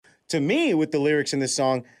to me, with the lyrics in this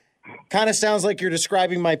song, kind of sounds like you're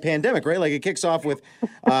describing my pandemic, right? Like it kicks off with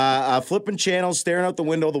flipping channels, staring out the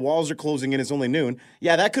window, the walls are closing in, it's only noon.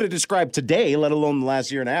 Yeah, that could have described today, let alone the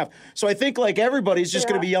last year and a half. So I think like everybody's just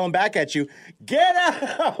going to be yelling back at you, get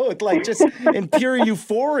out, like just in pure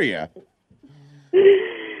euphoria.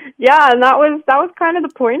 Yeah, and that was kind of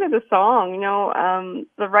the point of the song.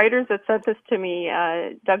 The writers that sent this to me,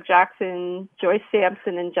 Doug Jackson, Joyce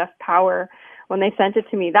Sampson, and Jeff Power, when they sent it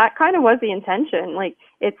to me, that kind of was the intention. Like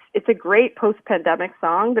it's a great post-pandemic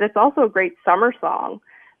song, but it's also a great summer song.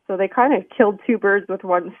 So they kind of killed two birds with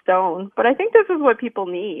one stone. But I think this is what people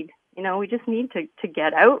need. We just need to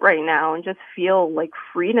get out right now and just feel like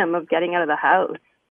freedom of getting out of the house.